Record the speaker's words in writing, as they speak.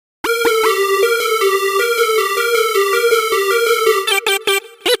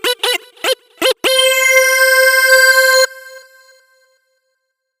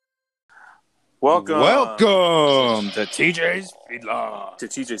Welcome to TJ's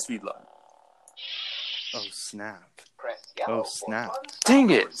Feedlot. Oh, snap. Oh, snap. Dang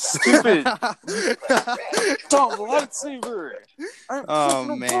it. Stupid. Stop the lightsaber.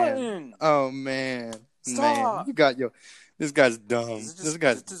 Oh, man. Oh, man. Stop. Man, you got this guy's dumb. This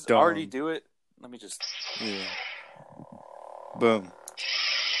guy's dumb. Already do it? Let me just... Yeah. Boom.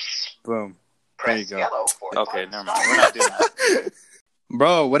 Boom. There you go. Okay, never mind. We're not doing that.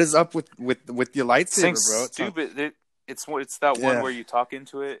 Bro, what is up with your lightsaber, bro? Stupid. It's that one where you talk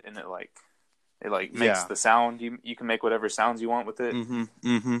into it and it makes the sound. You can make whatever sounds you want with it.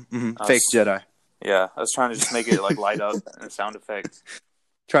 Fake Jedi. Yeah, I was trying to just make it light up and a sound effect.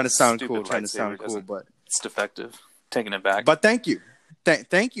 Trying to sound Stupid cool, but it's defective. Taking it back. But thank you.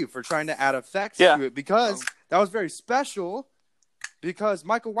 Thank you for trying to add effects to it because that was very special. Because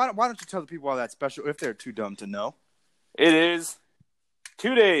Michael, why don't you tell the people why that's special if they're too dumb to know? It is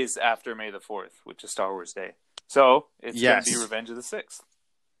 2 days after May the 4th, which is Star Wars Day. So it's going to be Revenge of the 6th.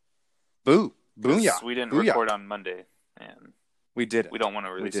 Boo. Booyah. We didn't record on Monday. And we did it. We don't want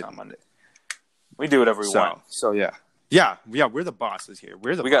to release on Monday. We do whatever we want. So, yeah. Yeah, we're the bosses here.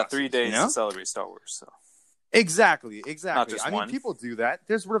 We got 3 days to celebrate Star Wars. So. Exactly. Not just one. Mean, people do that.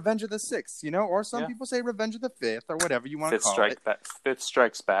 There's Revenge of the 6th, or some people say Revenge of the 5th, or whatever you want to call it. Fifth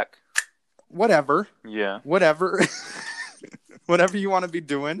Strikes Back. Whatever. Yeah. Whatever. Whatever you want to be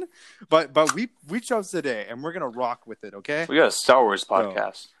doing. But we chose today, and we're going to rock with it, okay? We got a Star Wars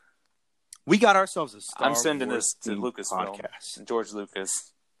podcast. So, we got ourselves a Star Wars I'm sending this to Lucasfilm podcast. And George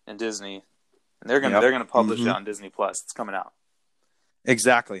Lucas and Disney. And they're gonna publish it on Disney Plus. It's coming out.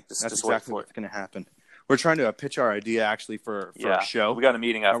 Exactly. That's exactly what's going to happen. We're trying to pitch our idea actually for a show. We got a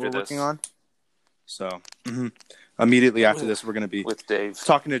meeting after we're this. Working on. So immediately after this, we're going to be with Dave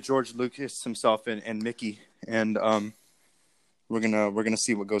talking to George Lucas himself and Mickey, and we're gonna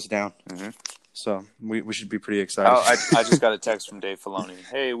see what goes down. So we should be pretty excited. I just got a text from Dave Filoni.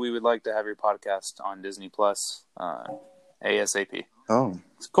 Hey, we would like to have your podcast on Disney Plus ASAP. Oh,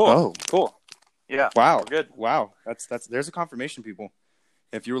 it's cool. Oh, cool. Yeah. Wow. We're good. Wow. That's there's a confirmation, people.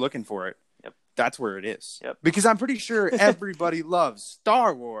 If you were looking for it. Yep. That's where it is. Yep. Because I'm pretty sure everybody loves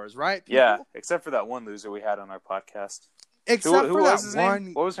Star Wars, right? People? Yeah, except for that one loser we had on our podcast. Except who for was that his one.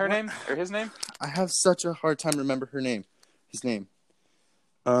 Name? What was her name or his name? I have such a hard time remember her name. His name.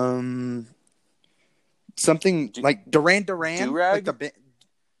 Something like Duran. Durag? Like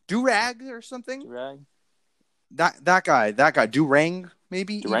Durag or something? Durag? That guy. Durang,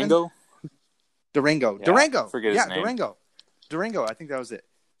 maybe? Durango? Durango. Yeah, Durango. Forget his name. Durango, I think that was it.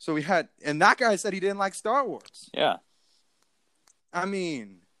 So we had, and that guy said he didn't like Star Wars. Yeah. I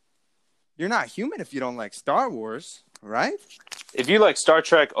mean, you're not human if you don't like Star Wars, right? If you like Star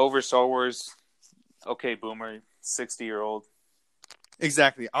Trek over Star Wars, okay, boomer, 60-year-old.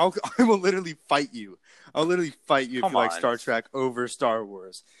 Exactly. I will literally fight you. I'll literally fight you if you like Star Trek over Star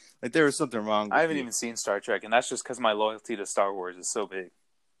Wars. Like, there is something wrong with I haven't even seen Star Trek, and that's just because my loyalty to Star Wars is so big.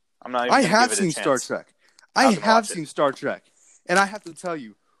 I'm not even I have seen Star Trek. I have seen Star Trek. And I have to tell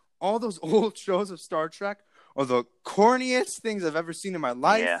you, all those old shows of Star Trek are the corniest things I've ever seen in my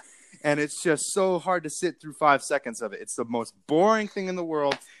life. Yeah. And it's just so hard to sit through 5 seconds of it. It's the most boring thing in the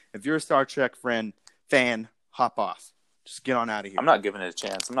world. If you're a Star Trek fan, hop off. Just get on out of here. I'm not giving it a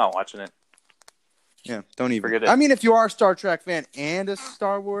chance. I'm not watching it. Yeah, don't even. Forget it. I mean, if you are a Star Trek fan and a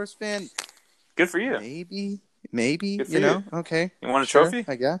Star Wars fan, good for you. Maybe, good for you. Okay. You want a trophy?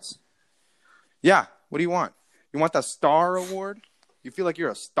 I guess. Yeah. What do you want? You want the Star Award? You feel like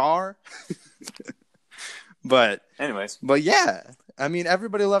you're a star? But yeah. I mean,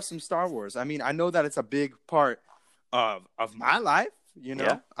 everybody loves some Star Wars. I mean, I know that it's a big part of my life.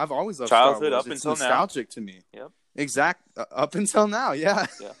 Yeah. I've always loved childhood Star Wars. up It's until nostalgic now. to me. Yep. Exact. Up until now, yeah.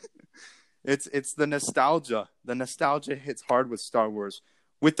 Yeah. It's the nostalgia. The nostalgia hits hard with Star Wars,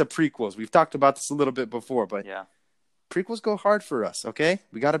 with the prequels. We've talked about this a little bit before, but prequels go hard for us, okay?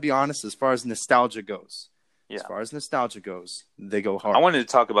 We got to be honest as far as nostalgia goes. Yeah. As far as nostalgia goes, they go hard. I wanted to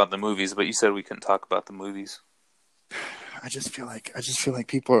talk about the movies, but you said we couldn't talk about the movies. I just feel like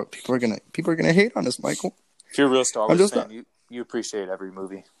people are gonna hate on us, Michael. If you're a real Star Wars fan, you appreciate every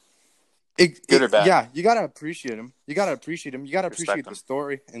movie. Good or bad. Yeah, you gotta appreciate them. You gotta appreciate the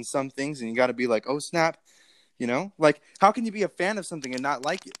story and some things, and you gotta be like, oh snap, like how can you be a fan of something and not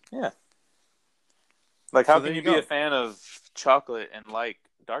like it? Yeah. Like how can you be a fan of chocolate and like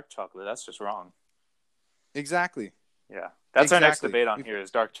dark chocolate? That's just wrong. Exactly. Yeah. That's our next debate on here is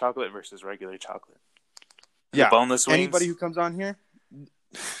dark chocolate versus regular chocolate. Yeah. The boneless wings. Anybody who comes on here,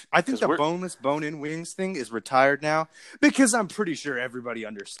 I think the boneless bone-in wings thing is retired now because I'm pretty sure everybody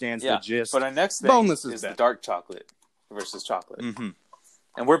understands the gist. But our next thing boneless is the dark chocolate versus chocolate. Mm-hmm.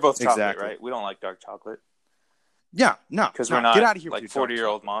 And we're both chocolate, right? We don't like dark chocolate. Yeah, no. Because we're not get out of here like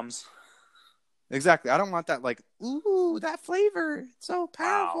 40-year-old moms. Exactly. I don't want that, like, ooh, that flavor. It's so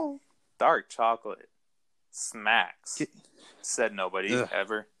powerful. Wow. Dark chocolate smacks. Said nobody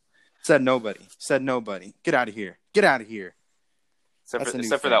ever. Said nobody. Get out of here. Get out of here.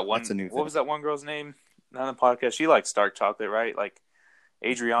 Except for that one. What was that one girl's name on the podcast? She likes dark chocolate, right? Like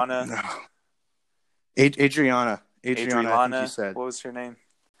Adriana. No. Adriana. I think you said. What was her name?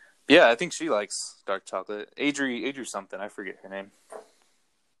 Yeah, I think she likes dark chocolate. Adri something. I forget her name.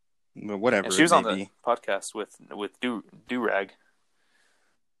 Well, whatever. And she was on the podcast with Do-Rag.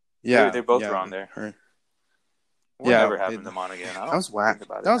 Yeah, they both were on there. We're never having them on again. That was whack.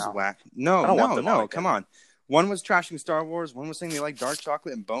 Whack. No. Come on. One was trashing Star Wars. One was saying they like dark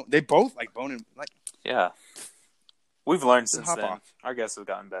chocolate and bone. They both like bone and like. Yeah, we've learned since then. Our guests have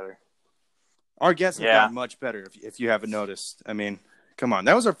gotten better. Our guests have gotten much better. If you haven't noticed, I mean, come on.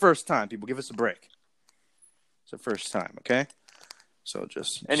 That was our first time. People, give us a break. It's our first time. Okay. So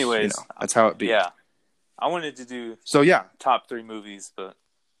anyways, that's how it be. Yeah, I wanted to do top 3 movies, but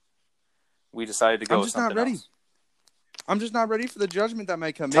we decided to go with something else. I'm just not ready for the judgment that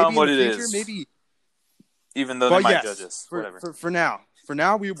might come. Tell them what in the future, is. Maybe, even though they might judge us. Whatever. For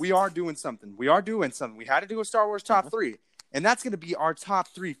now, we are doing something. We had to do a Star Wars top 3, and that's going to be our top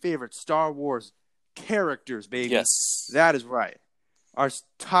 3 favorite Star Wars characters, baby. Yes, that is right. Our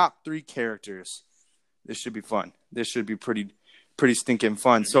top 3 characters. This should be fun. This should be pretty stinking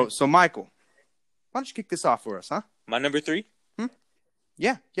fun. So Michael, why don't you kick this off for us, huh? My number 3?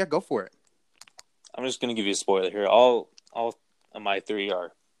 Yeah, go for it. I'm just gonna give you a spoiler here. All of my 3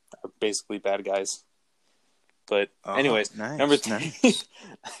 are basically bad guys. But anyways, number 3,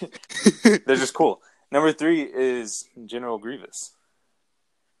 they're just cool. Number 3 is General Grievous.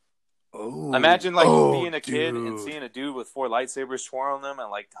 Oh, imagine being a kid and seeing a dude with 4 lightsabers twirling them at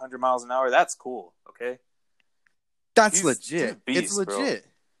like 100 miles an hour. That's cool. Okay. That's legit. Beast, it's legit.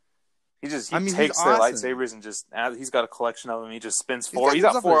 Bro. He takes their lightsabers and he's got a collection of them. He just spins 4. He's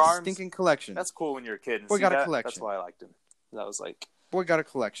got 4 arms. Stinking collection. That's cool when you're a kid. And Boy got a collection. That's why I liked him. That was like. Boy got a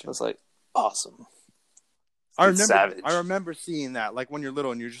collection. That was like awesome. I remember seeing that like when you're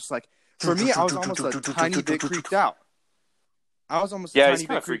little and you're just like. For me, I was almost a tiny bit creeped out. I was almost a tiny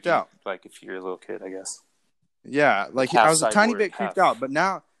bit creeped out. Like if you're a little kid, I guess. Yeah, like I was a tiny bit creeped out, but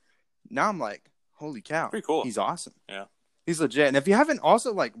now I'm like, holy cow, pretty cool. He's awesome. Yeah, he's legit. And if you haven't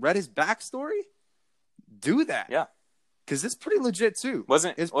also like read his backstory, do that. Yeah, because it's pretty legit too.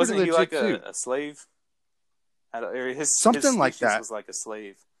 Wasn't he like a slave? Something like that. Was like a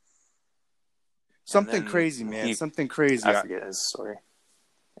slave. Something crazy, man. Something crazy. I forget his story.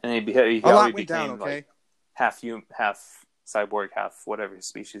 And he already became like half cyborg, half whatever his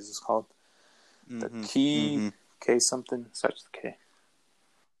species is called. The K something starts with K.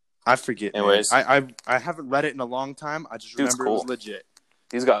 I forget. Anyways, I haven't read it in a long time. I just remember it was legit.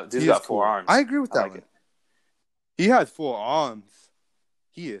 He's got 4 arms. I agree with that one. He has 4 arms.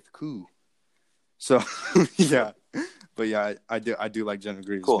 He is cool. So yeah, but yeah, I do like General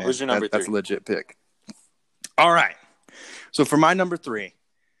Grievous. Cool. Man. Who's your number 3? That's a legit pick. All right. So for my number 3.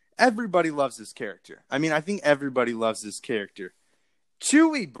 Everybody loves this character. I mean, I think everybody loves this character.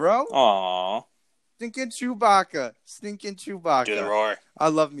 Chewie, bro. Aww. Stinking Chewbacca. Do the roar. I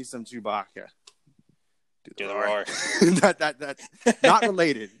love me some Chewbacca. Do the roar. That's not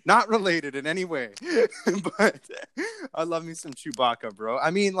related. Not related in any way. But I love me some Chewbacca, bro.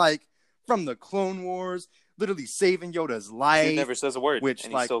 I mean, like, from the Clone Wars, literally saving Yoda's life. He never says a word. Which,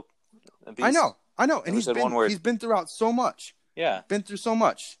 and like, he's still a beast. I know. And he's been throughout so much. Yeah. Been through so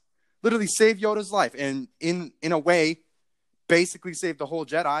much. Literally saved Yoda's life, and in a way, basically saved the whole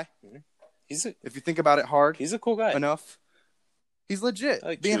Jedi. If you think about it hard, he's a cool guy enough. He's legit.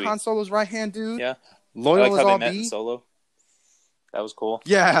 Like being Han Solo's right hand dude. Yeah, loyal as all be. In Solo. That was cool.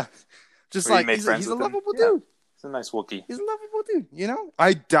 Yeah, just like he's a lovable dude. He's a nice Wookiee. He's a lovable dude. You know,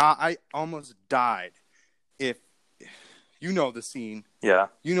 I almost died. If you know the scene, yeah,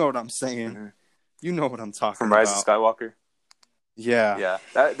 you know what I'm saying. Mm-hmm. You know what I'm talking from about. Rise of Skywalker. Yeah.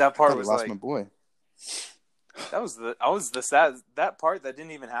 That part was lost like my boy. That part that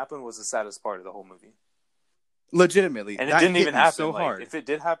didn't even happen was the saddest part of the whole movie. Legitimately, and it didn't even happen. So hard. If it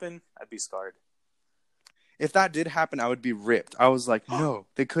did happen, I'd be scarred. If that did happen, I would be ripped. I was like, no,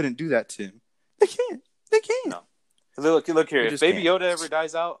 they couldn't do that to him. They can't. No. Look here. If Baby Yoda ever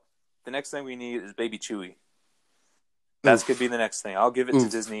dies out, the next thing we need is Baby Chewie. That could be the next thing. I'll give it to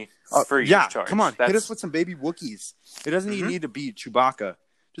Disney free. Yeah, charge. Come on. Hit us with some baby Wookiees. It doesn't even need to be Chewbacca.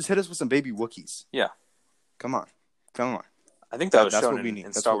 Just hit us with some baby Wookiees. Yeah. Come on. I think that was shown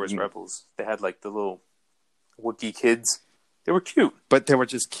in Star Wars Rebels. They had like the little Wookiee kids. They were cute, but they were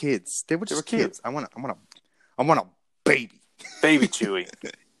just kids. They were just kids. I want a baby. Baby Chewie.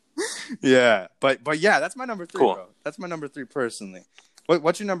 Yeah, but yeah, that's my number 3, cool. bro. That's my number 3 personally.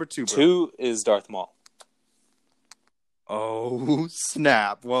 What's your number 2, bro? 2 is Darth Maul. Oh,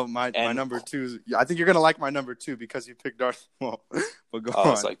 snap. Well, my number 2 is... I think you're going to like my number 2 because you picked Darth Maul. But go on. I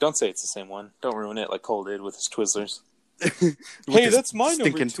was like, don't say it's the same one. Don't ruin it like Cole did with his Twizzlers. Hey, that's my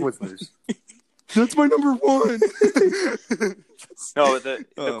number 2. Stinking Twizzlers. That's my number 1. No, the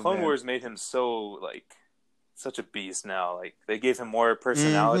Clone Wars made him so, like, such a beast now. Like, they gave him more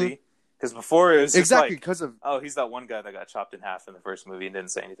personality. Because before it was just because of... Oh, he's that one guy that got chopped in half in the first movie and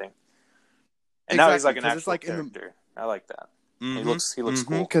didn't say anything. And now he's like an actual character. I like that. He looks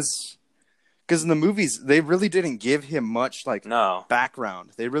cool. Because in the movies, they really didn't give him much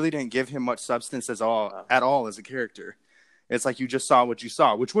background. They really didn't give him much substance at all as a character. It's like you just saw what you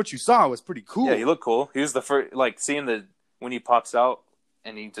saw, which what you saw was pretty cool. Yeah, he looked cool. He was the first, like seeing when he pops out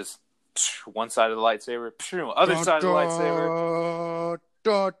and he just one side of the lightsaber, other side of the lightsaber.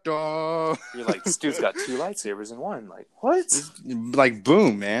 You're like, this dude's got 2 lightsabers in one. Like, what? Like,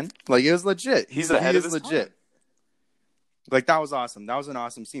 boom, man. Like, it was legit. He's ahead of his legit. Time. Like, that was awesome. That was an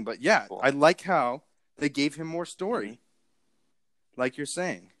awesome scene. But yeah, cool. I like how they gave him more story. Like you're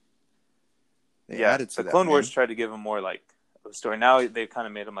saying. They added to the Clone Wars tried to give him more, like, a story. Now they've kind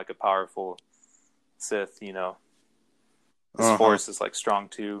of made him, like, a powerful Sith, you know. His Force is, like, strong,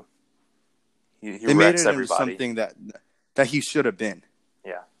 too. He they made it into something that he should have been.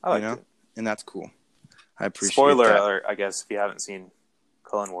 Yeah, I like it. And that's cool. I appreciate Spoiler alert, I guess, if you haven't seen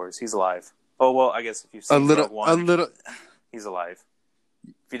Clone Wars, he's alive. Oh, well, I guess if you've seen Rogue One, he's alive.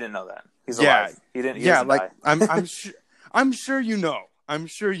 If you didn't know that. He's alive. He doesn't die. I'm sure you know. I'm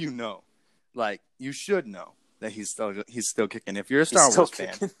sure you know. Like, you should know that he's still kicking. If you're a Star Wars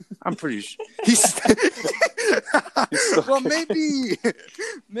fan, I'm pretty sure he's well, maybe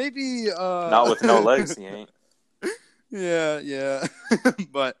not with no legs, he ain't. Yeah.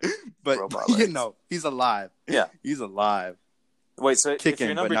 but you know, he's alive. Yeah. He's alive. Wait, so kicking,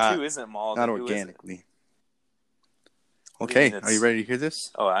 if your number 2 isn't Maul, not organically. Okay, are you ready to hear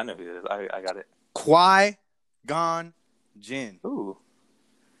this? Oh, I know who it is. I got it. Qui-Gon Jinn. Ooh.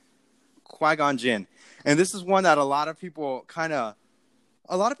 Qui-Gon Jinn. And this is one that a lot of people kind of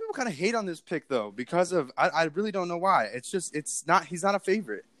hate on this pick, though, because of I really don't know why. He's not a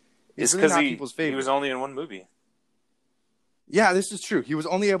favorite. It's because he was only in one movie. Yeah, this is true. He was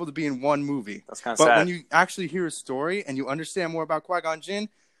only able to be in one movie. That's kind of sad. But when you actually hear his story and you understand more about Qui-Gon Jinn,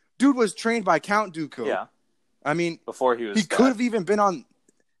 dude was trained by Count Dooku. Yeah. I mean, before he could have even been on.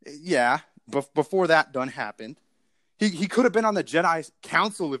 Yeah, before that done happened, he could have been on the Jedi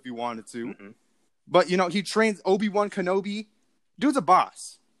Council if he wanted to. Mm-hmm. But you know, he trains Obi-Wan Kenobi. Dude's a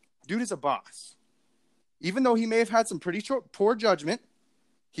boss. Dude is a boss. Even though he may have had some pretty poor judgment,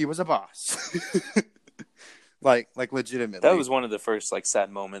 he was a boss. like legitimately. That was one of the first like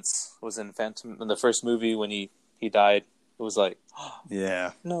sad moments. Was in the first movie when he died. It was like,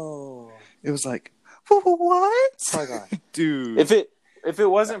 yeah, no. It was like, what? Qui-Gon. Dude. If it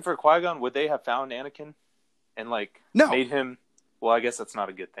wasn't for Qui-Gon, would they have found Anakin and like made him? Well, I guess that's not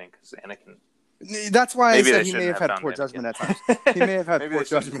a good thing because Anakin. That's why I said he may have had poor judgment at times. He may have had poor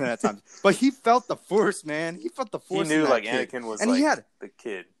judgment at times, but he felt the Force, man. He felt the Force. He knew like Anakin was, and like, he had the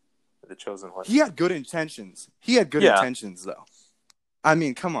kid, the chosen one. He had good intentions. Intentions, though. I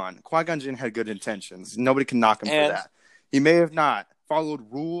mean, come on, Qui-Gon Jinn had good intentions. Nobody can knock him for that. He may have not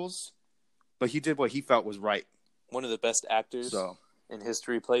followed rules, but he did what he felt was right. One of the best actors in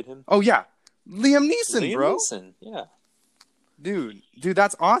history played him. Oh yeah, Liam Neeson, bro. Yeah. Dude,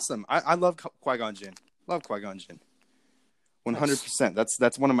 that's awesome. I love Qui-Gon Jinn. Love Qui-Gon Jinn. 100%.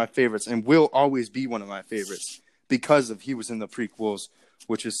 That's one of my favorites and will always be one of my favorites because he was in the prequels,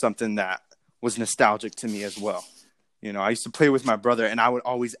 which is something that was nostalgic to me as well. You know, I used to play with my brother and I would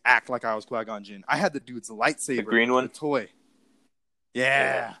always act like I was Qui-Gon Jinn. I had the dude's lightsaber. The green one? The toy.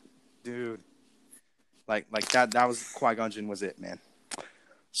 Yeah. Dude. Like that was Qui-Gon Jinn was it, man.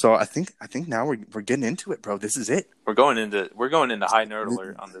 So I think now we're getting into it, bro. This is it. We're going into high nerd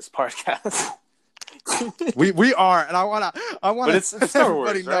alert on this podcast. we are, and I wanna. But it's Star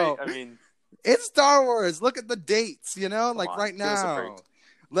Wars, right? I mean, it's Star Wars. Look at the dates, you know, like right now.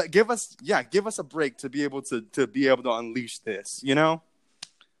 Give us a break to be able to unleash this, you know.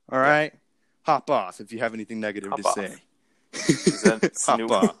 All right, hop off if you have anything negative to say.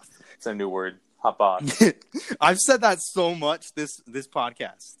 Hop off. It's a new word. Hop off. I've said that so much this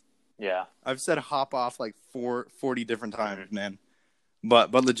podcast. Yeah. I've said hop off like 40 different times, man.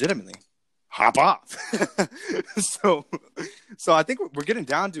 But legitimately, hop off. so I think we're getting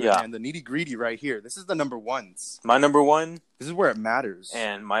down to it, man. The nitty gritty right here. This is the number ones. My number one. This is where it matters.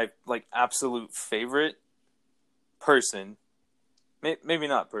 And my absolute favorite person, maybe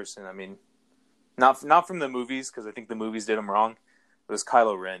not person. I mean, not from the movies, because I think the movies did him wrong. It was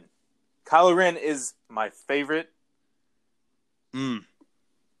Kylo Ren. Kylo Ren is my favorite.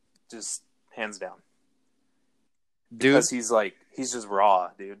 Just hands down. Dude. Because he's just raw,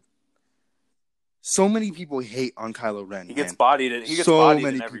 dude. So many people hate on Kylo Ren. He gets bodied in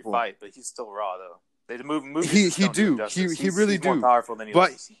every fight, but he's still raw though. They movies he really do. More powerful than he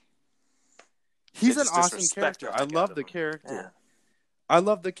was. He's an awesome character. I love the character. Yeah. I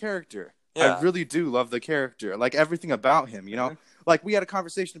love the character. Yeah. I really do love the character. Like everything about him, you know? Mm-hmm. Like we had a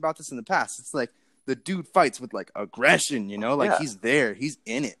conversation about this in the past. It's like the dude fights with like aggression, you know? Like he's there. He's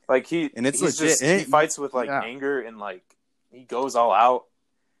in it. Like he fights with like anger and like he goes all out.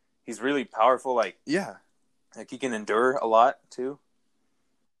 He's really powerful. Like he can endure a lot too.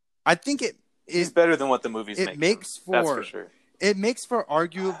 I think he's better than what the movies make. That's for sure. It makes for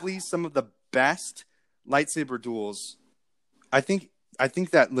arguably some of the best lightsaber duels. I think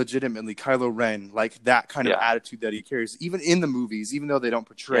that legitimately Kylo Ren, like that kind of attitude that he carries, even in the movies, even though they don't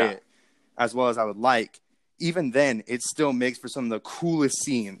portray it as well as I would like, even then it still makes for some of the coolest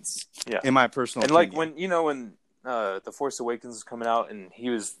scenes in my personal opinion. Like when The Force Awakens was coming out and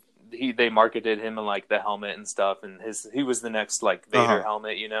they marketed him in like the helmet and stuff, and he was the next like Vader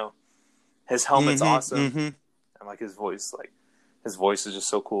helmet, you know. His helmet's awesome. And like his voice is just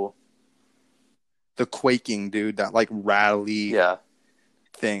so cool. The quaking, dude, that like rattly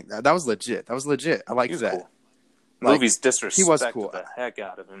thing. That was legit. I like that. Cool. Like, movies disrespect the heck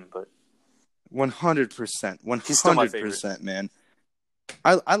out of him, but 100%. 100%, man.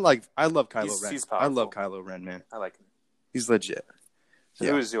 I love Kylo Ren. I love Kylo Ren, man. I like him. He's legit. So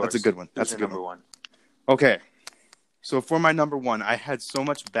who is yours? That's a good one. That's a good number one. Okay. So for my number one, I had so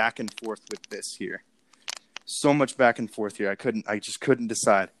much back and forth with this here. I just couldn't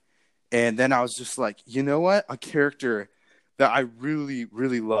decide. And then I was just like, you know what? A character that I really,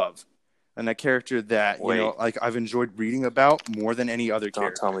 really love. And a character that, you know, like I've enjoyed reading about more than any other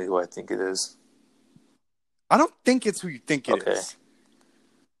character. Don't tell me who I think it is. I don't think it's who you think it is.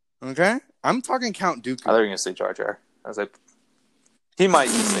 Okay? I'm talking Count Dooku. I thought you were going to say Jar Jar. I was like, he might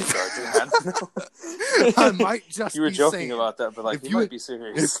just say Jar Jar. I don't know. I might just You were joking about that, but like, he might be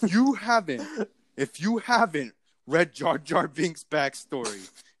serious. If you haven't read Jar Jar Binks' backstory,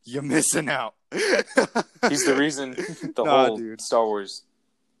 you're missing out. He's the reason whole Star Wars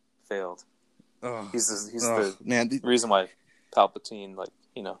failed. He's the reason why Palpatine, like,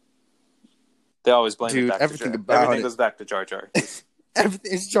 you know, they always blame it back to Jar Jar. Everything goes back to Jar Jar. It's Jar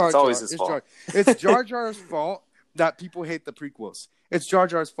Jar. It's always his fault. It's Jar Jar's fault that people hate the prequels. It's Jar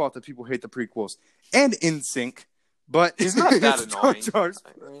Jar's fault that people hate the prequels. And In Sync, but he's not that annoying.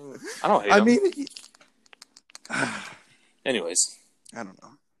 I don't hate him. Anyways, I don't know.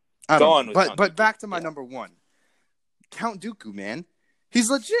 Go on. But back to my number one, Count Dooku, man. He's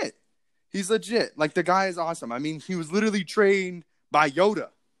legit. Like the guy is awesome. I mean, he was literally trained by Yoda.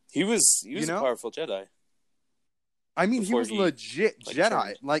 He was a powerful Jedi. I mean, he was legit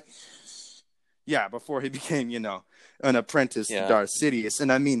Jedi. Like, before he became, you know, an apprentice to Darth Sidious.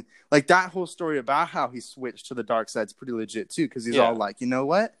 And I mean, like that whole story about how he switched to the dark side is pretty legit too, because he's all like, you know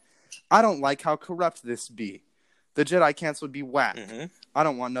what? I don't like how corrupt this be. The Jedi Council would be whack. Mm-hmm. I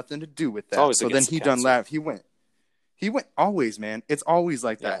don't want nothing to do with that. So then he done laugh. He went always, man. It's always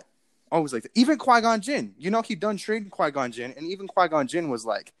like that. Always like that. Even Qui-Gon Jinn, you know, he done trading Qui-Gon Jinn, and even Qui-Gon Jinn was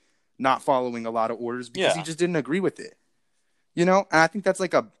like not following a lot of orders because he just didn't agree with it. You know, and I think that's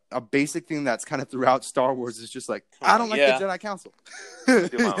like a basic thing that's kind of throughout Star Wars is just like, I don't like the Jedi Council.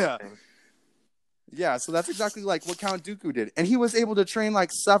 Yeah, so that's exactly like what Count Dooku did. And he was able to train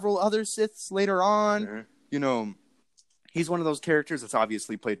like several other Siths later on. Mm-hmm. You know, he's one of those characters that's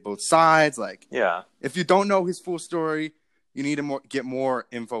obviously played both sides. Like, if you don't know his full story, you need to get more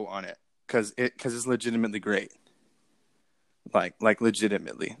info on it because it's legitimately great. Like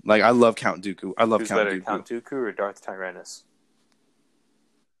legitimately. Like, I love Count Dooku. I love Who's Count better, Dooku. Count Dooku or Darth Tyrannus?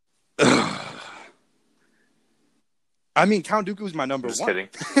 I mean, Count Dooku is my number one. Kidding.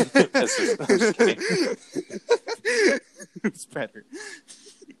 I'm just kidding. It's better.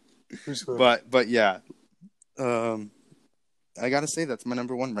 But yeah. I gotta say that's my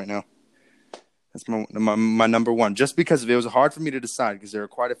number one right now. That's my number one. Just because it was hard for me to decide because there are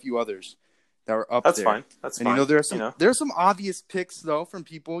quite a few others that were up there. That's fine. And you know, there are some obvious picks though from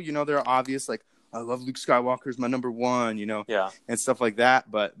people. You know, there are obvious like I love Luke Skywalker is my number one. You know, and stuff like that.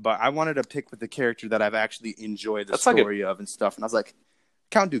 But I wanted to pick with the character that I've actually enjoyed the story of and stuff. And I was like,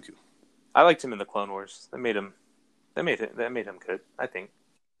 Count Dooku. I liked him in the Clone Wars. That made him good, I think.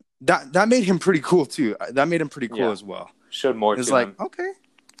 That made him pretty cool too. That made him pretty cool as well. Showed more to him. Okay.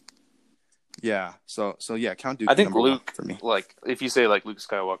 Yeah. So yeah, Count Dooku. I think Luke, for me. like if you say like Luke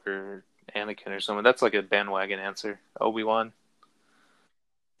Skywalker or Anakin or someone, that's like a bandwagon answer. Obi-Wan.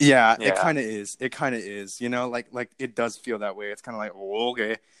 Yeah, it kind of is. You know, like it does feel that way. It's kind of like, oh,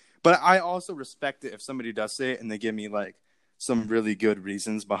 okay. But I also respect it if somebody does say it and they give me like some really good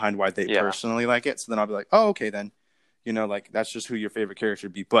reasons behind why they personally like it. So then I'll be like, oh, okay, then. You know, like that's just who your favorite character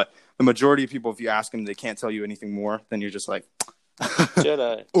would be. But the majority of people, if you ask them, they can't tell you anything more. Then you're just like,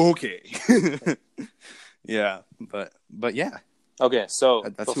 Jedi. Okay. Yeah, but yeah. Okay, so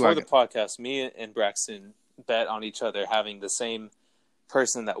before the podcast, me and Braxton bet on each other having the same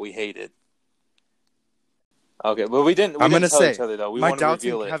person that we hated. Okay, well we didn't tell each other though. We want to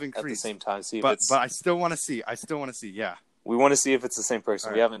reveal it at the same time. But I still want to see. Yeah. We want to see if it's the same person.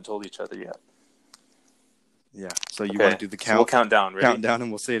 Right. We haven't told each other yet. Yeah. So you want to do the count? So we'll count down. Ready? Count down,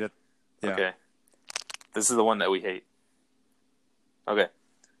 and we'll say it. Yeah. Okay. This is the one that we hate. Okay.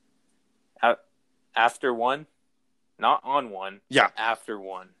 After one, not on one. Yeah. After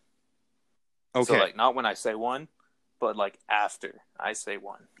one. Okay. So like not when I say one, but like after I say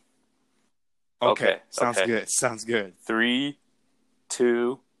one. Okay. Sounds good. 3,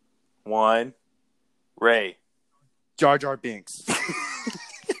 2, 1. Rey. Jar Jar Binks.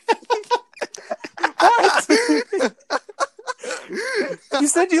 What? You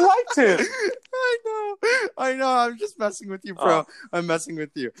said you liked him. I know. I'm just messing with you, bro. I'm messing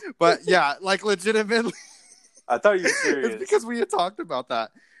with you. But yeah, like legitimately. I thought you were serious. It's because we had talked about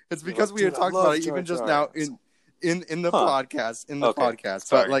that. It's because we had talked about it even just now in the podcast. Podcast.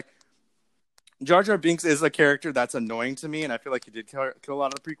 Sorry. But like Jar Jar Binks is a character that's annoying to me, and I feel like he did kill a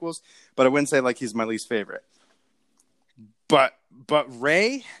lot of the prequels, but I wouldn't say like he's my least favorite. But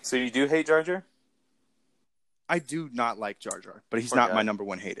Rey. So you do hate Jar Jar? I do not like Jar Jar, but he's not my number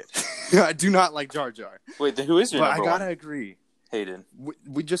one hated. I do not like Jar Jar. Wait, then who is your number one? But I gotta agree. Hated.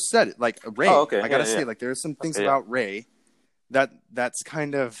 We just said it, like Rey. Oh, okay. I gotta say, like there are some things about Rey that's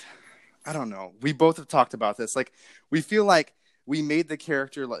kind of, I don't know. We both have talked about this. Like we feel like we made the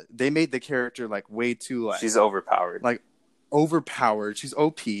character, like they made the character like way too like she's overpowered. Like overpowered. She's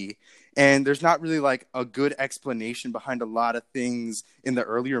OP. And there's not really like a good explanation behind a lot of things in the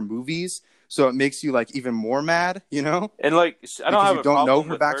earlier movies. So it makes you like even more mad, you know? And like, I don't have a problem know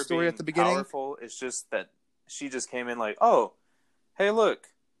her with backstory her at the beginning. Powerful. It's just that she just came in like, oh, hey, look,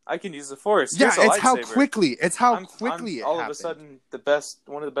 I can use the Force. Yeah, it's how quickly. It's how quickly it all happened. Of a sudden,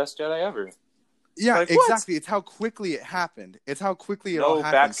 one of the best Jedi ever. Yeah, like, exactly. What? It's how quickly it happened. It's how quickly it all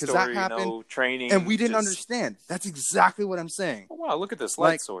happened. Because that happened, no training, and we didn't understand. That's exactly what I'm saying. Oh, wow, look at this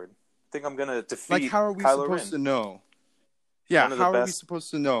light sword. I think I'm gonna defeat. Like, how are we supposed to know? Yeah, how are we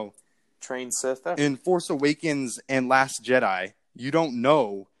supposed to know? Trained Sith ever. In Force Awakens and Last Jedi, you don't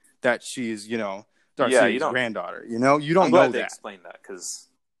know that she's, Darth Vader's granddaughter. You don't know that. I'm glad they explained that because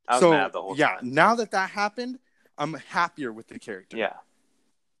I was mad the whole time. Yeah, now that happened, I'm happier with the character. Yeah.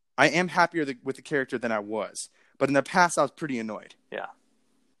 I am happier with the character than I was. But in the past, I was pretty annoyed. Yeah.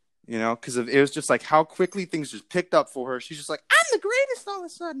 Because it was just like how quickly things just picked up for her. She's just like, I'm the greatest all of a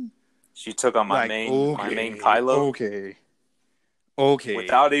sudden. She took on my main Kylo. Okay.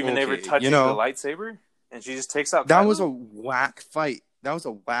 Without even ever touching the lightsaber, and she just takes out. That Kylo? Was a whack fight. My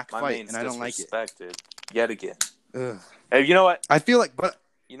fight, and I don't like it. Yet again. Ugh. Hey, you know what? I feel like, but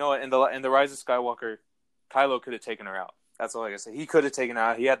you know what? In the Rise of Skywalker, Kylo could have taken her out. That's all I gotta say. He could have taken her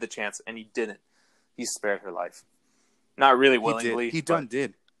out. He had the chance, and he didn't. He spared her life. Not really willingly. He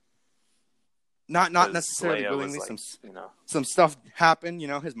did. Not necessarily Leia willingly. Like, some stuff happened.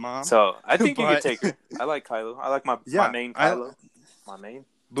 His mom. So I think you could take her. I like Kylo. I like my main Kylo. My main.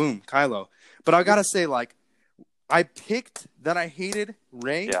 Boom, Kylo. But I gotta say, like, I picked that I hated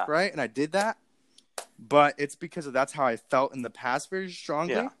Rey, right? And I did that. But it's because that's how I felt in the past very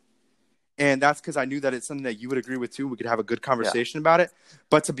strongly. Yeah. And that's because I knew that it's something that you would agree with too. We could have a good conversation about it.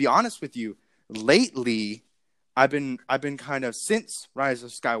 But to be honest with you, lately, I've been kind of, since Rise of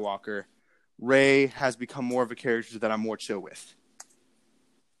Skywalker, Rey has become more of a character that I'm more chill with.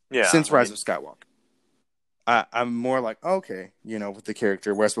 Yeah. Since Rise of Skywalker. I'm more like, okay, with the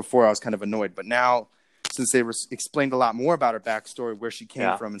character. Whereas before I was kind of annoyed. But now, since they explained a lot more about her backstory, where she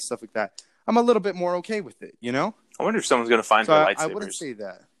came from and stuff like that, I'm a little bit more okay with it, I wonder if someone's going to find her lightsabers. I wouldn't say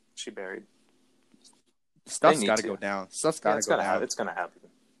that. She buried. Stuff's got to go down. Stuff's got to go down. It's going to happen.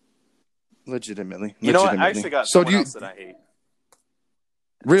 Legitimately. You know what? I actually got someone else that I hate.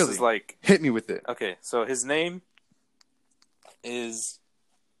 Really? This is like, hit me with it. Okay, so his name is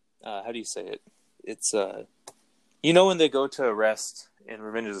how do you say it? It's when they go to arrest in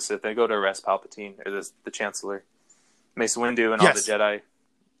Revenge of the Sith, they go to arrest Palpatine, or the Chancellor, Mace Windu, and all the Jedi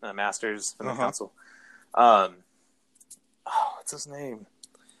Masters from the Council. What's his name?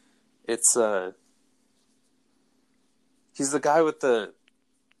 It's he's the guy with the,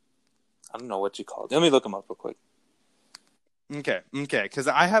 I don't know what you call it. Let me look him up real quick. Okay, because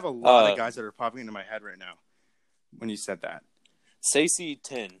I have a lot of guys that are popping into my head right now when you said that. Saci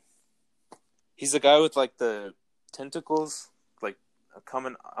Tin. He's the guy with like the tentacles, like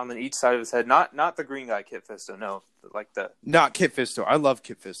coming on each side of his head. Not the green guy, Kit Fisto. No, like the. Not Kit Fisto. I love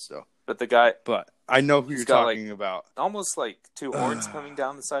Kit Fisto. But the guy. But I know who you're talking about. Almost like two horns coming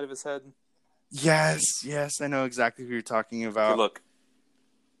down the side of his head. Yes, I know exactly who you're talking about. Okay, look,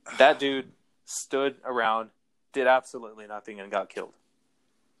 that dude stood around, did absolutely nothing, and got killed.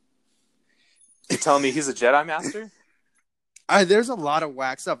 You're telling me he's a Jedi Master? There's a lot of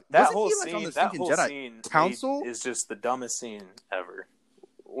whack stuff. That whole scene Council is just the dumbest scene ever.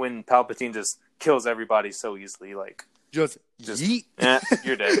 When Palpatine just kills everybody so easily, like just yeet.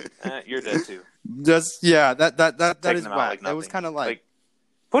 You're dead. You're dead too. That is whack. It was kind of like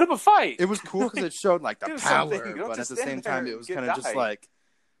put up a fight. It was cool because it showed like the power, but at the same time, it was kind of just like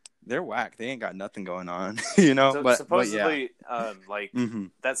they're whack. They ain't got nothing going on, you know. So, but supposedly,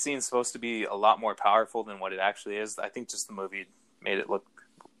 that scene's supposed to be a lot more powerful than what it actually is. I think just the movie made it look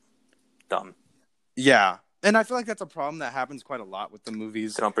dumb. Yeah, and I feel like that's a problem that happens quite a lot with the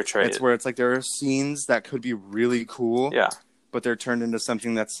movies. They don't portray it. It's where it's like there are scenes that could be really cool, but they're turned into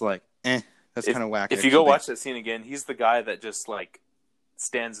something that's like, that's kind of whack. If you go watch that scene again, he's the guy that just like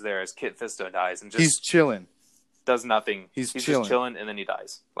stands there as Kit Fisto dies and just he's chilling. Does nothing. He's just chilling, and then he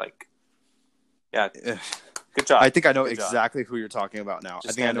dies. Like, yeah, good job. I think I know exactly who you're talking about now.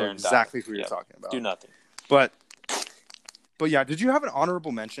 I think I know exactly who you're talking about. Do nothing. But yeah, did you have an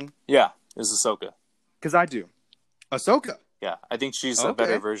honorable mention? Yeah, it's Ahsoka. Because I do. Ahsoka. Yeah, I think she's a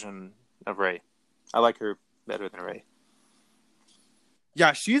better version of Rey. I like her better than Rey.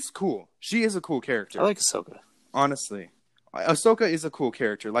 Yeah, she's cool. She is a cool character. I like Ahsoka. Honestly, Ahsoka is a cool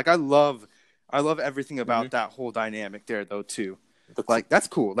character. Like I love everything about that whole dynamic there, though, too. Like, that's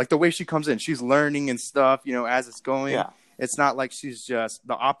cool. Like, the way she comes in, she's learning and stuff, you know, as it's going. Yeah. It's not like she's just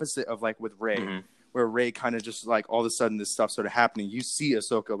the opposite of, like, with Rey, where Rey kind of just, like, all of a sudden this stuff started happening. You see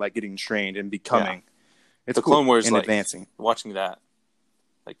Ahsoka, like, getting trained and becoming. It's the cool. Clone Wars, and like, advancing. Watching that,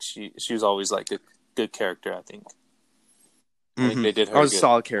 like, she was always, like, a good character, I think. I think they did her That was good. a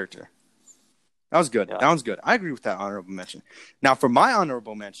solid character. That was good. Yeah. That was good. I agree with that honorable mention. Now, for my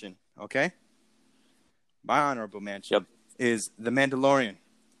honorable mention, okay? My honorable mention is The Mandalorian.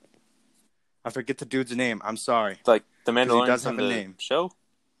 I forget the dude's name. I'm sorry. Like The Mandalorian does from have a the name. show?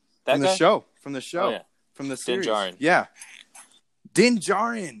 From the show. From the show. Oh, yeah. From the series. Din Djarin. Yeah. Din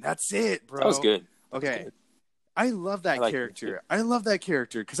Djarin. That's it, bro. That was good. Okay. I love that character. I love that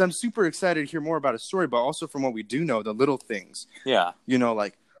character because I'm super excited to hear more about his story, but also from what we do know, the little things. Yeah. You know,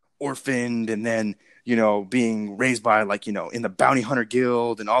 like orphaned and then, you know, being raised by, like, you know, in the Bounty Hunter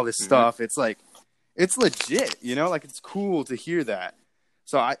Guild and all this stuff. It's like, it's legit, you know, like it's cool to hear that.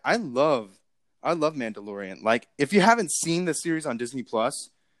 So I love Mandalorian. Like, if you haven't seen the series on Disney Plus,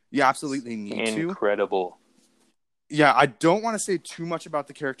 you absolutely need to. Incredible. Yeah, I don't want to say too much about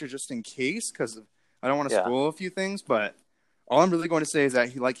the character just in case, because I don't want to spoil a few things. But all I'm really going to say is that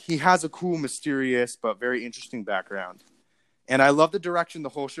he has a cool, mysterious, but very interesting background. And I love the direction the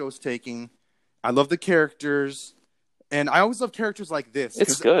whole show is taking. I love the characters. And I always love characters like this.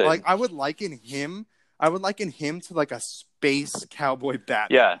 It's good. Like, I would liken him to like a space cowboy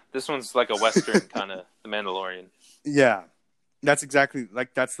Batman. Yeah, this one's like a Western kind of The Mandalorian. Yeah, that's exactly,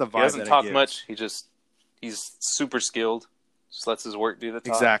 like, that's the vibe. He doesn't talk much. He's super skilled. Just lets his work do the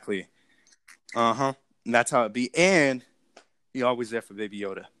talk. Exactly. And that's how it be. And he always there for Baby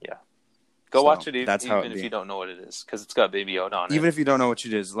Yoda. Yeah. Go watch it even if you don't know what it is, because it's got Baby Yoda on it. Even if you don't know what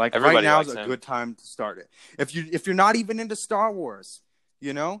it is, like, everybody right now is a good time to start it. If you're not even into Star Wars,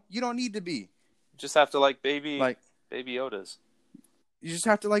 you know, you don't need to be. You just have to like Baby Yodas. You just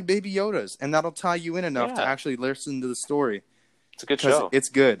have to like Baby Yodas, and that'll tie you in enough to actually listen to the story. It's a good show. It's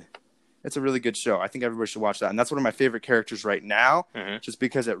good. It's a really good show. I think everybody should watch that, and that's one of my favorite characters right now, just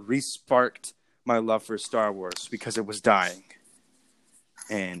because it re-sparked my love for Star Wars because it was dying.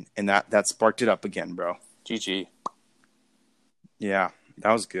 And that sparked it up again, bro. GG. Yeah,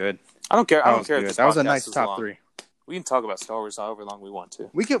 that was good. I don't care. I don't care if this that was a nice is top long. 3. We can talk about Star Wars however long we want to.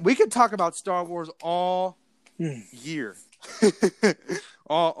 We could talk about Star Wars all year.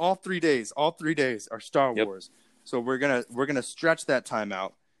 all 3 days. All 3 days are Star Wars. So we're gonna stretch that time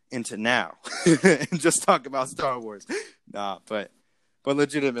out into now and just talk about Star Wars. Nah, but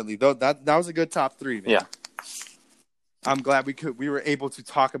legitimately though, that was a good top 3, man. Yeah. I'm glad we were able to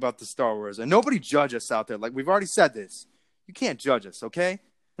talk about the Star Wars, and nobody judge us out there. Like we've already said this, you can't judge us, okay?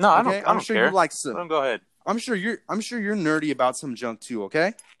 No, I okay? don't. I'm sure care. You like some. Go ahead. I'm sure you're nerdy about some junk too,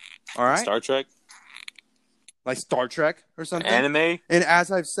 okay? All right. Star Trek, like Star Trek or something. Anime. And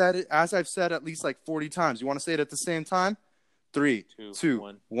as I've said at least like 40 times. You want to say it at the same time? 3,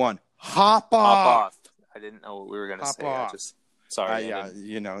 2, 1. Hop off. I didn't know what we were gonna say. I just. Sorry. Yeah,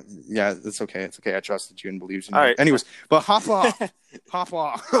 it's okay. It's okay. I trusted you and believed in you. All right. Anyways, but hop off. Hop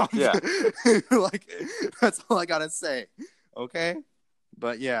off. Yeah. Like, that's all I got to say. Okay?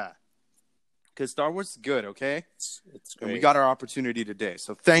 But yeah. Because Star Wars is good, okay? It's great. And we got our opportunity today.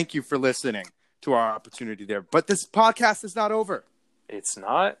 So thank you for listening to our opportunity there. But this podcast is not over. It's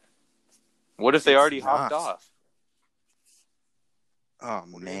not? What if they already hopped off? Oh,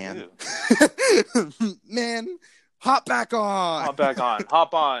 man. Man. Hop back on. Hop back on.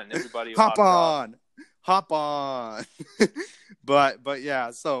 Hop on, everybody. Hop on. Hop on. But yeah,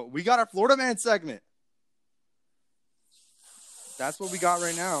 so we got our Florida Man segment. That's what we got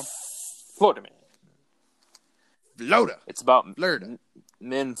right now. Florida Man. Florida. It's about Florida.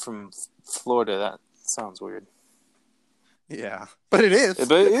 Men from Florida. That sounds weird. Yeah, but it is.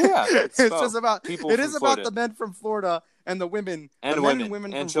 But yeah, it's just about people. It is about the men from Florida and the women and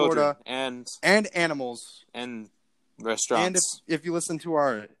women and from children Florida and animals and restaurants. And if you listen to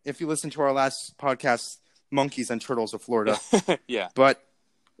our last podcast, Monkeys and Turtles of Florida. Yeah. But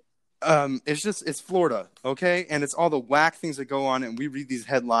it's Florida, okay? And it's all the whack things that go on, and we read these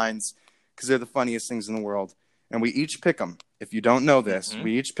headlines because they're the funniest things in the world. And we each pick them. If you don't know this,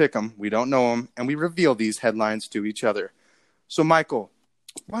 we each pick them. We don't know them, and we reveal these headlines to each other. So, Michael,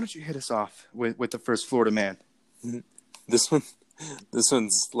 why don't you hit us off with the first Florida man? This one's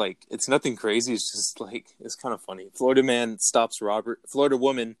like, it's nothing crazy. It's just like, it's kind of funny. Florida woman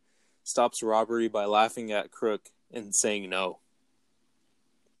stops robbery by laughing at crook and saying no.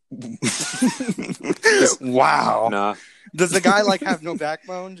 Wow. Nah. Does the guy like have no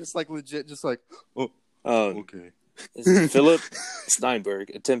backbone? Just like legit, just like, okay. Philip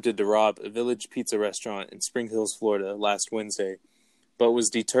Steinberg attempted to rob a Village Pizza restaurant in Spring Hills, Florida last Wednesday, but was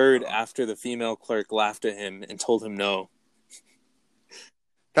deterred after the female clerk laughed at him and told him no.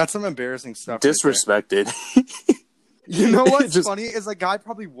 That's some embarrassing stuff. Disrespected. Right. You know what's funny is a guy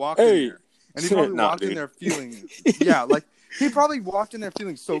probably walked in there. And he probably walked in there feeling... Yeah, like, he probably walked in there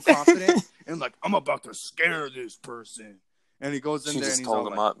feeling so confident and like, I'm about to scare this person. And he goes in there and he's all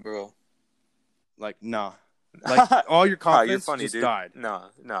like... up, bro. Like, nah. Like, all your confidence funny, just dude. died. Nah.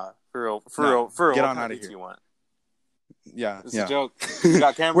 For real. Get on out of here. You want? Yeah, It's a joke. You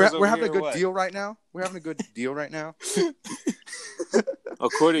got cameras we're having a good what? deal right now. We're having a good deal right now.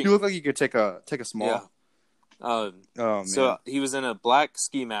 According, you look like you could take a small. Yeah. Oh man. So he was in a black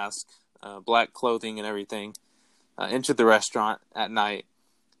ski mask, black clothing, and everything. Entered the restaurant at night.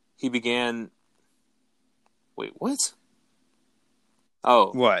 He began. Wait, what?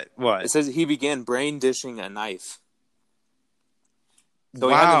 Oh, what? It says he began brain dishing a knife. So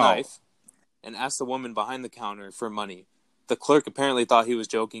wow. He had the knife and asked the woman behind the counter for money. The clerk apparently thought he was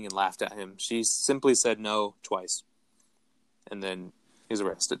joking and laughed at him. She simply said no twice. And then he was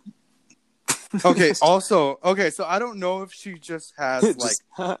arrested. Okay, so I don't know if she just has like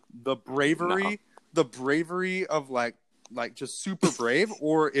the bravery of like just super brave,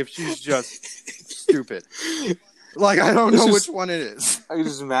 or if she's just stupid. Like, I don't know which one it is. I can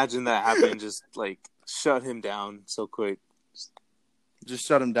just imagine that happening, just like shut him down so quick. Just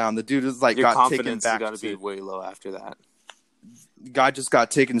shut him down. The dude is like your got confidence taken back. Got to be way low after that. Guy just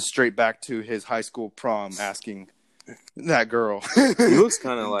got taken straight back to his high school prom, asking that girl. He looks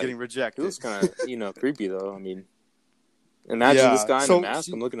kind of like getting rejected. He looks kind of creepy though. I mean, imagine this guy in a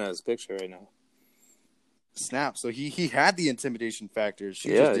mask. I'm looking at his picture right now. Snap. So he had the intimidation factors. She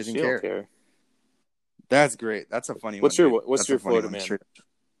just didn't care. That's great. That's a funny one. What's your Florida man?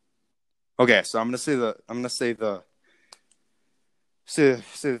 Okay, so I'm gonna say the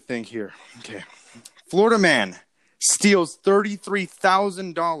thing here. Okay, Florida man steals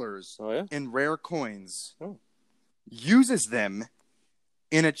 $33,000 in rare coins. Oh. Uses them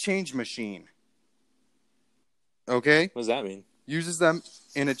in a change machine. Okay, what does that mean? Uses them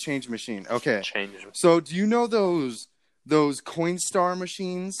in a change machine. Okay, change. So do you know those Coinstar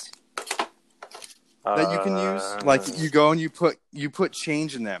machines that you can use? Like, you go and you put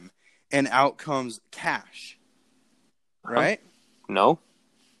change in them, and out comes cash. Right? No.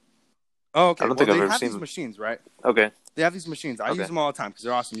 Oh, okay. I don't think I've ever seen these machines, right? Okay. They have these machines. I use them all the time because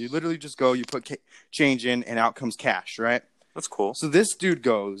they're awesome. You literally just go, you put change in, and out comes cash, right? That's cool. So this dude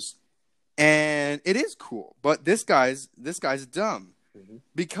goes, and it is cool, but this guy's dumb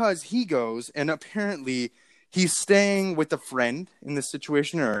because he goes and apparently he's staying with a friend in this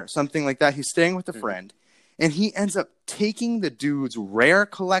situation or something like that. He's staying with a friend, and he ends up taking the dude's rare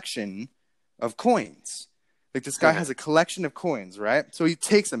collection of coins. Like, this guy has a collection of coins, right? So he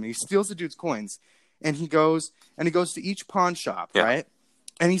takes them and he steals the dude's coins, and he goes to each pawn shop, right?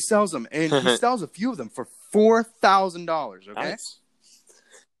 And he sells them, and he sells a few of them for $4,000. Okay, nice.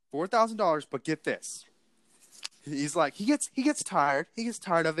 $4,000. But get this. He's like, he gets tired. He gets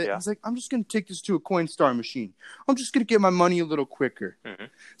tired of it. Yeah. He's like, I'm just going to take this to a Coinstar machine. I'm just going to get my money a little quicker.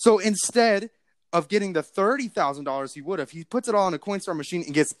 So instead of getting the $30,000 he would have, he puts it all in a Coinstar machine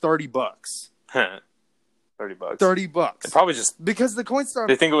and gets $30. $30. $30. It probably just because the Coinstar.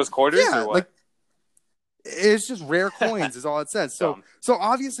 They think it was quarters or what? Like, it's just rare coins is all it says. So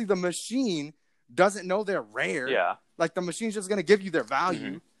obviously the machine doesn't know they're rare. Yeah. Like, the machine's just going to give you their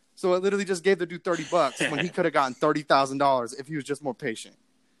value. So it literally just gave the dude $30 when he could have gotten $30,000 if he was just more patient.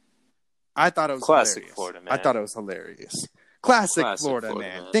 I thought it was classic hilarious. Florida man. I thought it was hilarious. Classic Florida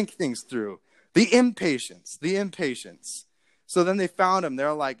man. Think things through. The impatience. So then they found him.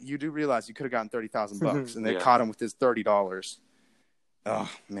 They're like, you do realize you could have gotten $30,000, and they caught him with his $30.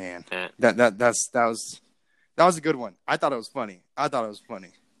 Oh man, that was a good one. I thought it was funny.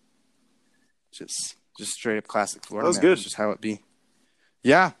 Just straight up classic Florida. That was man. good. That's just how it be.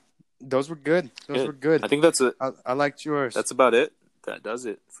 Yeah. Those were good. Were good. I think that's it. I liked yours. That's about it. That does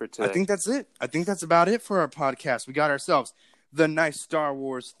it for today. I think that's it. I think that's about it for our podcast. We got ourselves the nice Star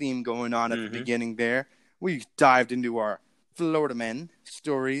Wars theme going on at the beginning there. We dived into our Florida men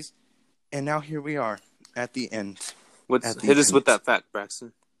stories, and now here we are at the end. Hit us with that fact,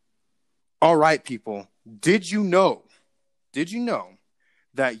 Braxton. All right, people. Did you know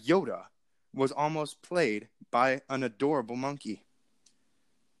that Yoda was almost played by an adorable monkey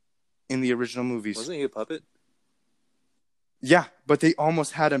in the original movies? Wasn't he a puppet? Yeah, but they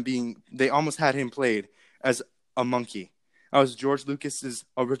almost had him played as a monkey. That was George Lucas's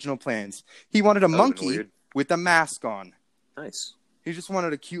original plans. He wanted a monkey with a mask on. Nice. He just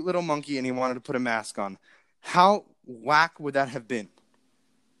wanted a cute little monkey, and he wanted to put a mask on. How whack would that have been?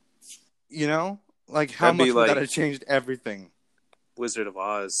 You know? Like, how much would that have changed everything? Wizard of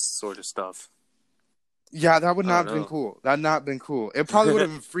Oz sort of stuff. Yeah, that would not have been cool. That would not have been cool. It probably would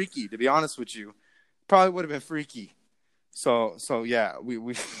have been freaky, to be honest with you. Probably would have been freaky. So yeah,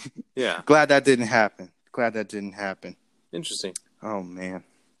 we glad that didn't happen. Interesting. Oh man.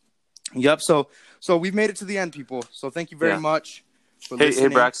 Yep. So we've made it to the end, people. So thank you very much for listening.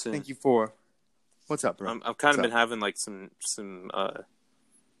 Hey, Braxton. Thank you for. What's up, bro? I've kind of been having like some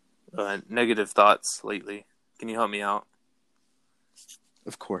negative thoughts lately. Can you help me out?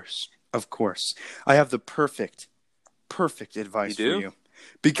 Of course. I have the perfect advice for you.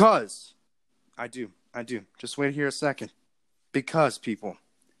 Because I do. Just wait here a second. Because, people,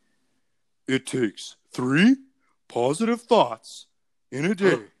 it takes 3 positive thoughts in a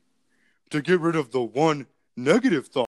day to get rid of the one negative thought.